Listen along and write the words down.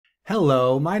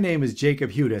Hello, my name is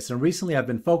Jacob Hudis, and recently I've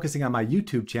been focusing on my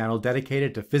YouTube channel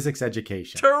dedicated to physics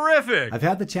education. Terrific! I've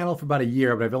had the channel for about a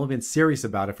year, but I've only been serious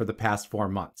about it for the past 4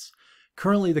 months.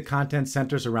 Currently, the content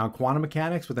centers around quantum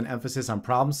mechanics with an emphasis on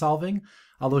problem solving,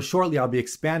 although shortly I'll be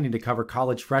expanding to cover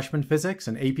college freshman physics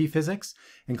and AP physics,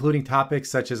 including topics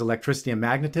such as electricity and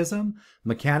magnetism,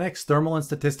 mechanics, thermal and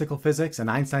statistical physics, and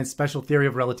Einstein's special theory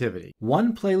of relativity.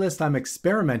 One playlist I'm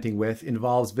experimenting with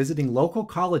involves visiting local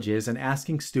colleges and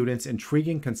asking students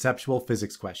intriguing conceptual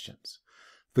physics questions.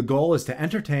 The goal is to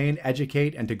entertain,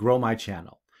 educate, and to grow my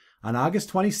channel. On August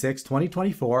 26,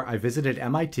 2024, I visited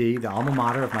MIT, the alma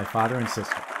mater of my father and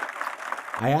sister.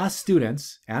 I asked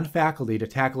students and faculty to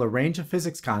tackle a range of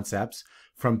physics concepts,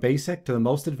 from basic to the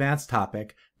most advanced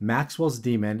topic, Maxwell's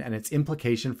demon and its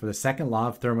implication for the second law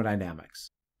of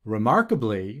thermodynamics.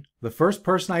 Remarkably, the first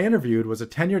person I interviewed was a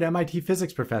tenured MIT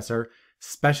physics professor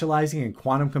specializing in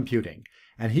quantum computing,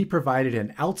 and he provided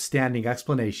an outstanding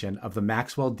explanation of the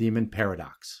Maxwell demon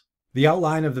paradox. The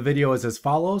outline of the video is as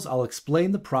follows. I'll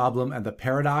explain the problem and the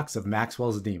paradox of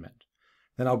Maxwell's demon.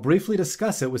 Then I'll briefly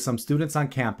discuss it with some students on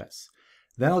campus.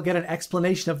 Then I'll get an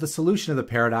explanation of the solution of the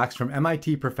paradox from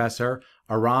MIT Professor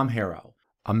Aram Harrow.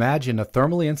 Imagine a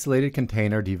thermally insulated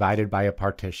container divided by a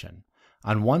partition.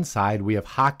 On one side, we have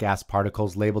hot gas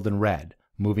particles labeled in red,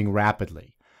 moving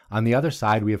rapidly. On the other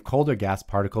side, we have colder gas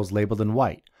particles labeled in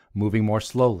white, moving more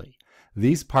slowly.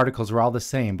 These particles are all the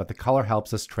same, but the color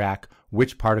helps us track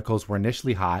which particles were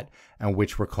initially hot and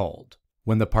which were cold.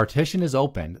 When the partition is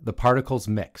opened, the particles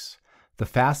mix. The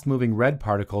fast-moving red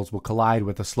particles will collide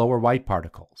with the slower white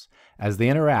particles. As they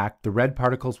interact, the red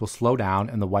particles will slow down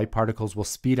and the white particles will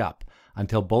speed up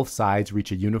until both sides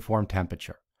reach a uniform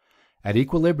temperature. At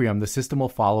equilibrium, the system will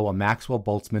follow a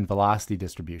Maxwell-Boltzmann velocity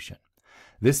distribution.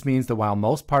 This means that while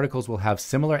most particles will have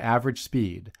similar average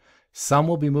speed, some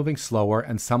will be moving slower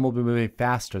and some will be moving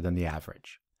faster than the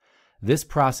average. This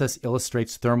process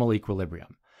illustrates thermal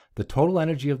equilibrium. The total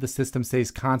energy of the system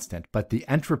stays constant, but the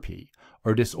entropy,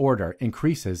 or disorder,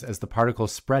 increases as the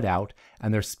particles spread out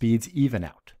and their speeds even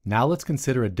out. Now let's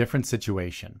consider a different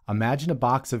situation. Imagine a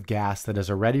box of gas that has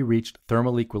already reached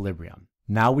thermal equilibrium.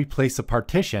 Now we place a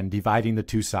partition dividing the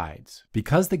two sides.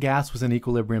 Because the gas was in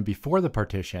equilibrium before the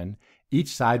partition, each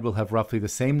side will have roughly the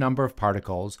same number of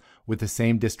particles with the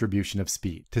same distribution of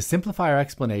speed. To simplify our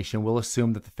explanation, we'll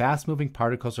assume that the fast-moving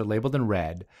particles are labeled in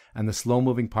red and the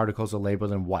slow-moving particles are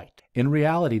labeled in white. In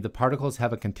reality, the particles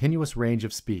have a continuous range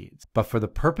of speeds, but for the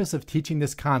purpose of teaching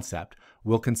this concept,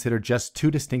 we'll consider just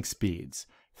two distinct speeds,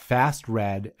 fast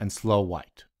red and slow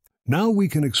white. Now we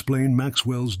can explain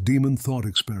Maxwell's demon thought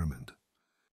experiment.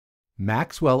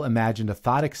 Maxwell imagined a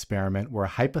thought experiment where a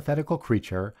hypothetical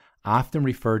creature, often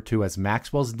referred to as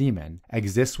Maxwell's demon,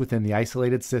 exists within the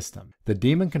isolated system. The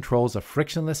demon controls a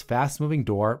frictionless, fast-moving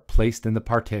door placed in the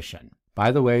partition.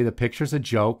 By the way, the picture's a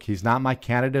joke. He's not my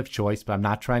candidate of choice, but I'm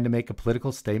not trying to make a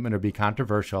political statement or be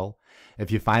controversial.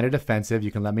 If you find it offensive,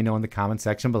 you can let me know in the comment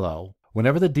section below.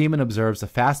 Whenever the demon observes a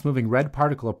fast-moving red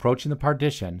particle approaching the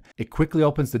partition, it quickly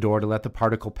opens the door to let the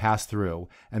particle pass through,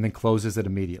 and then closes it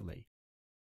immediately.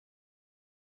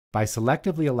 By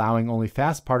selectively allowing only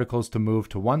fast particles to move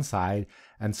to one side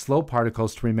and slow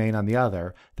particles to remain on the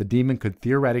other, the demon could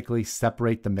theoretically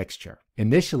separate the mixture.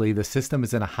 Initially, the system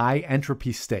is in a high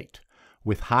entropy state,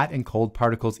 with hot and cold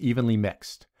particles evenly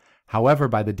mixed. However,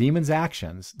 by the demon's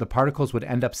actions, the particles would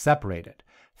end up separated,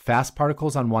 fast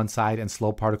particles on one side and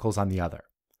slow particles on the other.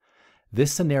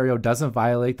 This scenario doesn't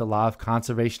violate the law of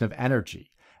conservation of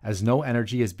energy, as no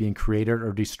energy is being created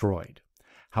or destroyed.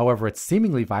 However, it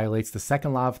seemingly violates the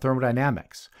second law of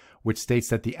thermodynamics, which states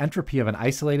that the entropy of an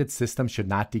isolated system should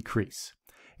not decrease.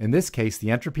 In this case,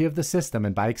 the entropy of the system,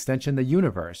 and by extension the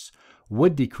universe,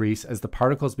 would decrease as the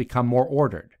particles become more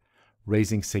ordered,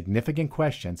 raising significant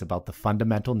questions about the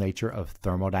fundamental nature of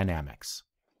thermodynamics.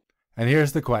 And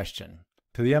here's the question.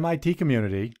 To the MIT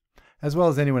community, as well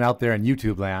as anyone out there in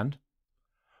YouTube land,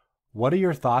 what are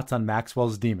your thoughts on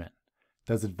Maxwell's demon?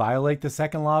 Does it violate the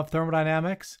second law of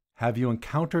thermodynamics? Have you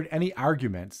encountered any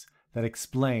arguments that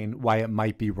explain why it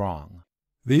might be wrong?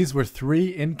 These were 3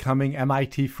 incoming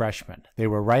MIT freshmen. They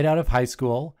were right out of high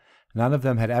school. None of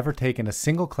them had ever taken a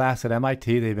single class at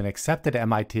MIT. They've been accepted to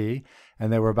MIT,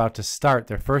 and they were about to start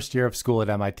their first year of school at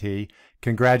MIT.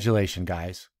 Congratulations,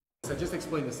 guys. So just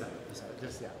explain the setup.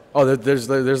 Oh,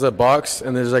 there's a box,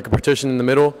 and there's like a partition in the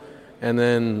middle. And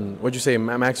then, what'd you say,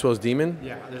 Maxwell's demon?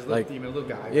 Yeah, there's a little demon, a little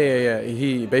guy. Yeah.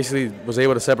 He basically was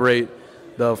able to separate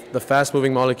the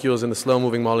fast-moving molecules and the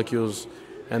slow-moving molecules.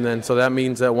 And then, so that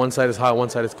means that one side is hot, one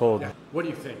side is cold. Yeah. What do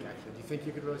you think, actually? Do you think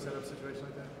you could really set up a situation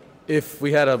like that? If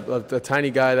we had a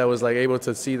tiny guy that was like able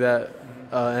to see that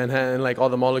and like all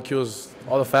the molecules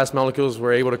fast molecules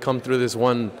were able to come through this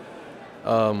one.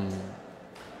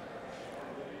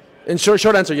 In short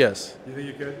answer, yes. You think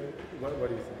you could? What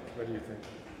do you think? What do you think?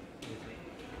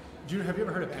 Have you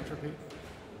ever heard of entropy?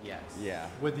 Yes. Yeah.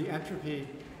 Would the entropy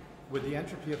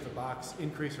of the box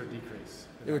increase or decrease?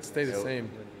 It would stay the same.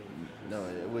 No,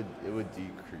 it would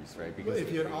decrease, right? Because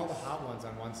if you had all the hot ones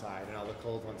on one side and all the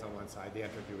cold ones on one side, the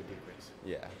entropy would decrease.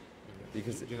 Yeah.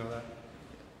 Because Do you know that?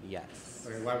 Yes.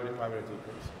 Okay, why would it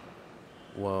decrease?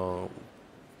 Well,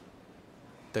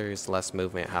 there's less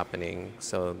movement happening,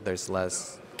 so there's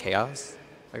less chaos,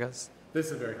 I guess. This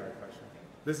is a very hard question.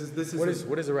 This is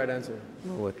What is the right answer?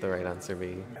 What would the right answer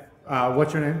be?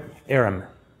 What's your name? Aram.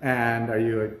 And are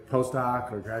you a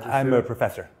postdoc or graduate I'm a student?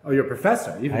 professor. Oh, you're a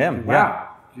professor. I am, Wow.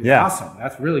 Yeah. Awesome.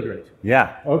 That's really great.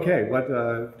 Yeah. Okay. What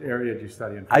area do you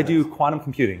study in? I do quantum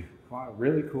computing. Wow,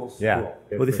 really cool school. Yeah.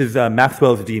 Well, this is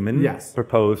Maxwell's demon. Yes.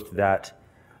 Proposed that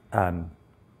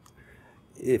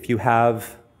if you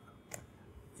have,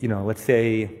 let's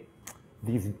say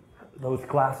those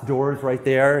glass doors right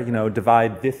there,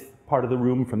 divide this part of the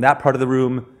room from that part of the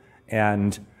room,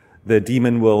 and the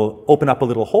demon will open up a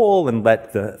little hole and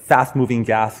let the fast-moving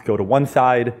gas go to one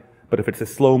side. But if it's a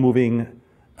slow-moving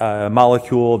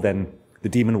molecule, then the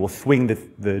demon will swing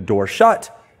the door shut.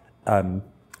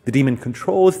 The demon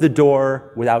controls the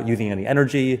door without using any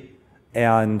energy,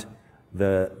 and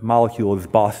the molecules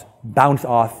bounce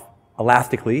off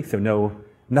elastically, so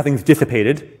nothing's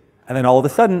dissipated. And then all of a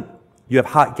sudden, you have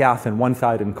hot gas on one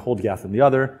side and cold gas on the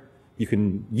other. You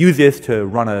can use this to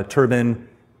run a turbine,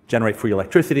 generate free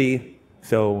electricity.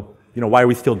 So, why are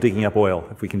we still digging up oil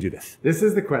if we can do this? This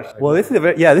is the question. Well,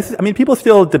 people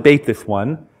still debate this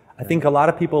one. I think a lot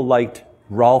of people liked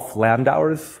Rolf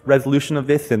Landauer's resolution of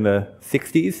this in the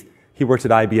 60s. He worked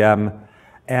at IBM,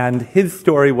 and his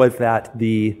story was that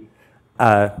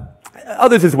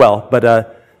others as well,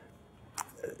 but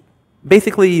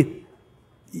basically,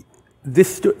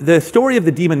 the story of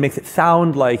the demon makes it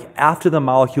sound like after the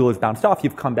molecule is bounced off,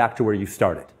 you've come back to where you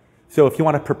started. So if you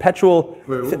want a perpetual...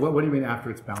 Wait, what do you mean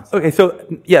after it's bounced? Okay, so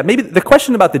maybe the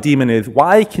question about the demon is,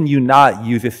 why can you not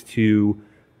use this to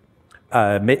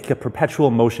make a perpetual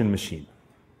motion machine?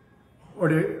 Or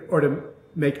to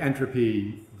make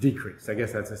entropy decrease. I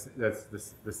guess that's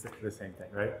the same thing,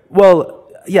 right? Well,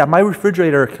 yeah, my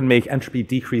refrigerator can make entropy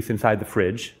decrease inside the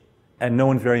fridge, and no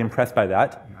one's very impressed by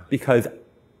that because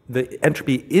the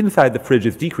entropy inside the fridge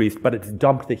is decreased, but it's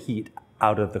dumped the heat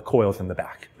out of the coils in the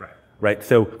back. Right?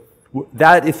 So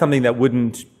that is something that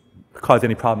wouldn't cause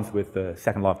any problems with the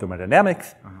second law of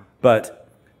thermodynamics, but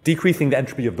decreasing the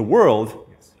entropy of the world,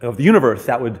 of the universe,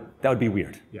 that would be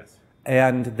weird. Yes.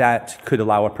 And that could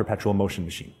allow a perpetual motion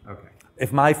machine. Okay.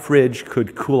 If my fridge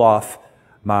could cool off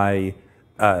my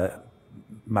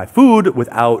food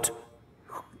without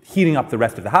heating up the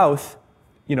rest of the house,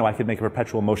 I could make a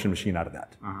perpetual motion machine out of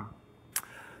that.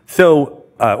 So,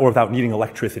 or without needing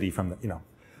electricity from the,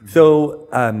 So,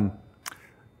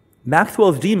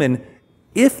 Maxwell's demon,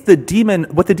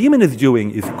 what the demon is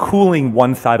doing is cooling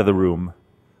one side of the room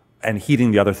and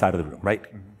heating the other side of the room, right?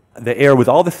 The air was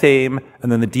all the same,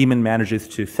 and then the demon manages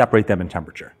to separate them in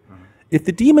temperature. If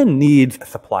the demon needs a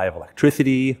supply of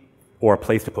electricity or a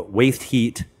place to put waste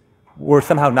heat, we're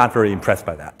somehow not very impressed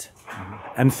by that.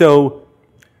 And so,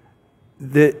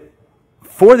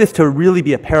 for this to really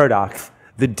be a paradox,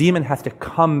 the demon has to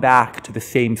come back to the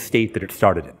same state that it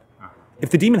started in. If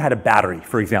the demon had a battery,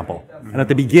 for example, and at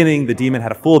the beginning the demon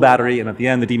had a full battery, and at the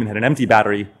end the demon had an empty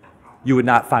battery, you would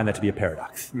not find that to be a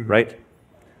paradox, right?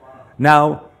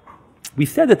 Now, we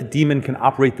said that the demon can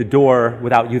operate the door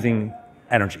without using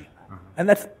energy. And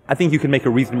I think you can make a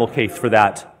reasonable case for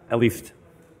that, at least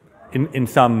in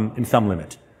some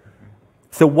limit.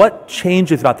 So what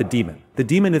changes about the demon? The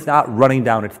demon is not running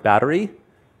down its battery,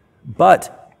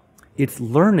 but it's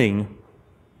learning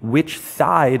which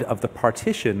side of the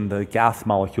partition the gas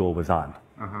molecule was on.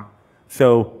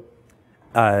 So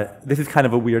this is kind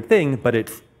of a weird thing, but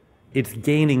it's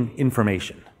gaining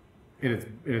information. In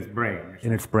its brain.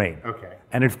 In its brain. Okay.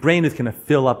 And its brain is going to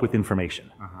fill up with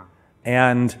information.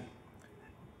 And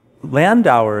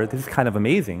Landauer, this is kind of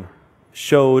amazing,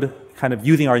 showed, kind of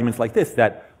using arguments like this,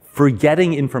 that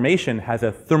forgetting information has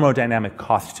a thermodynamic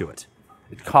cost to it.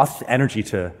 It costs energy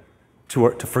to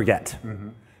forget.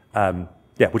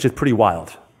 Which is pretty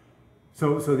wild.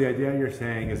 So the idea you're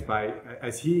saying is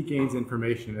as he gains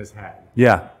information in his head,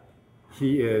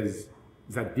 he is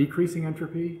that decreasing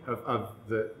entropy of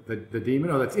the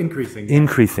demon? Oh, that's increasing.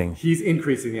 Increasing. He's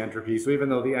increasing the entropy. So even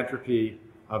though the entropy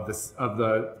of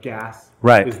the gas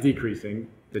is decreasing,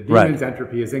 the demon's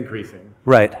entropy is increasing.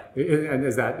 Right. And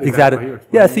is that exactly? What you're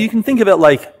yeah. So you can think of it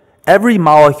like every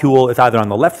molecule is either on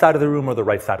the left side of the room or the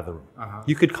right side of the room.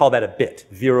 You could call that a bit,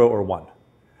 0 or 1.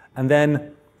 And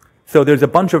then, so there's a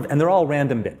bunch of, and they're all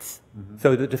random bits.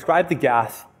 So to describe the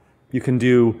gas, you can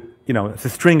do, it's a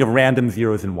string of random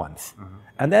zeros and ones.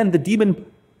 And then the daemon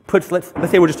puts, let's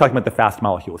say we're just talking about the fast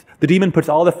molecules. The daemon puts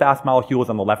all the fast molecules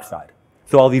on the left side.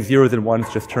 So all these zeros and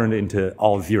ones just turned into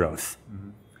all zeros.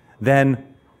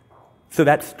 Then, so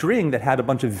that string that had a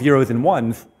bunch of zeros and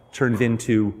ones turns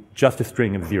into just a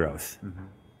string of zeros.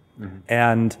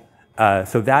 And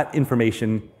so that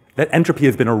information, that entropy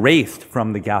has been erased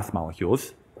from the gas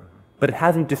molecules, but it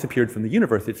hasn't disappeared from the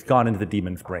universe. It's gone into the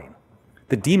daemon's brain.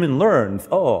 The daemon learns,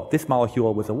 oh, this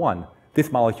molecule was a 1,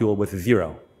 this molecule was a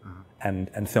 0,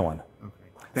 and so on.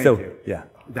 Thank you. Yeah.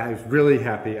 I was really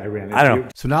happy I ran into I don't know.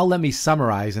 So now let me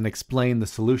summarize and explain the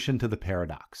solution to the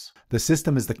paradox. The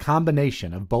system is the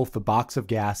combination of both the box of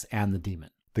gas and the daemon.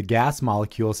 The gas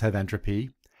molecules have entropy,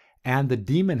 and the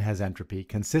daemon has entropy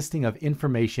consisting of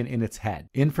information in its head.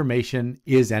 Information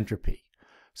is entropy.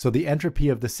 So the entropy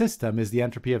of the system is the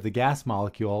entropy of the gas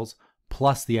molecules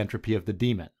plus the entropy of the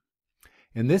daemon.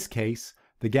 In this case,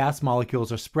 the gas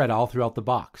molecules are spread all throughout the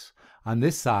box. On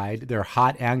this side, they're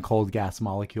hot and cold gas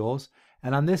molecules,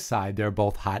 and on this side, they're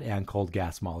both hot and cold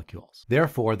gas molecules.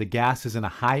 Therefore, the gas is in a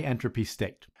high entropy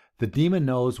state. The daemon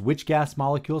knows which gas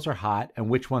molecules are hot and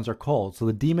which ones are cold, so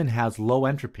the daemon has low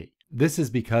entropy. This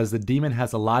is because the daemon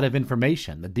has a lot of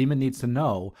information. The daemon needs to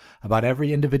know about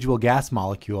every individual gas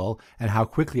molecule and how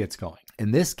quickly it's going.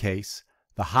 In this case,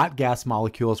 the hot gas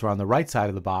molecules are on the right side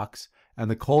of the box, and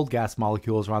the cold gas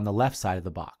molecules are on the left side of the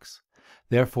box.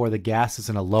 Therefore, the gas is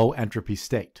in a low entropy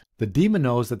state. The daemon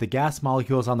knows that the gas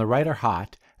molecules on the right are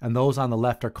hot and those on the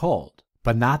left are cold,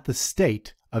 but not the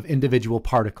state of individual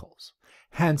particles.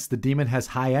 Hence, the daemon has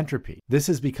high entropy. This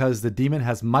is because the daemon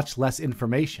has much less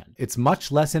information. It's much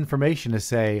less information to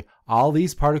say all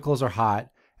these particles are hot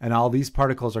and all these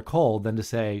particles are cold than to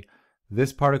say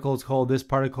this particle is cold, this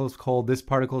particle is cold, this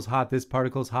particle is hot, this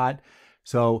particle is hot.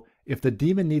 So if the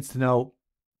daemon needs to know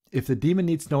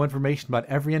information about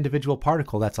every individual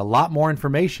particle, that's a lot more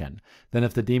information than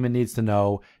if the daemon needs to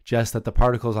know just that the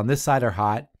particles on this side are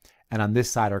hot and on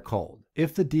this side are cold.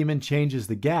 If the daemon changes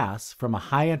the gas from a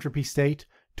high entropy state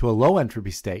to a low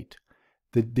entropy state,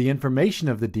 the information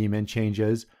of the daemon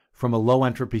changes from a low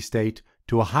entropy state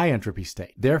to a high entropy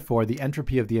state. Therefore, the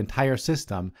entropy of the entire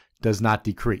system does not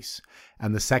decrease,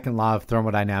 and the second law of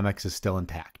thermodynamics is still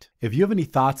intact. If you have any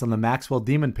thoughts on the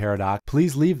Maxwell-Daemon paradox,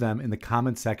 please leave them in the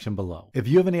comments section below. If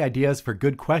you have any ideas for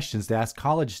good questions to ask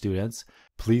college students,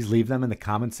 please leave them in the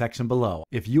comments section below.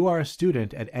 If you are a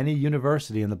student at any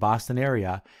university in the Boston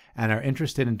area and are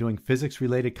interested in doing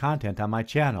physics-related content on my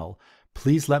channel,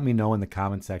 please let me know in the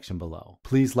comment section below.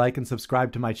 Please like and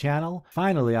subscribe to my channel.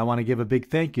 Finally, I want to give a big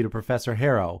thank you to Professor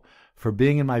Harrow for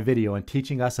being in my video and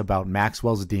teaching us about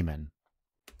Maxwell's daemon.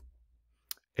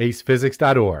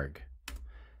 AcePhysics.org.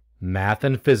 Math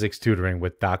and Physics Tutoring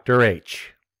with Dr.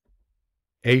 H.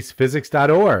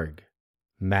 AcePhysics.org.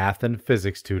 Math and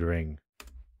Physics Tutoring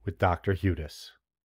with Dr. Hudis.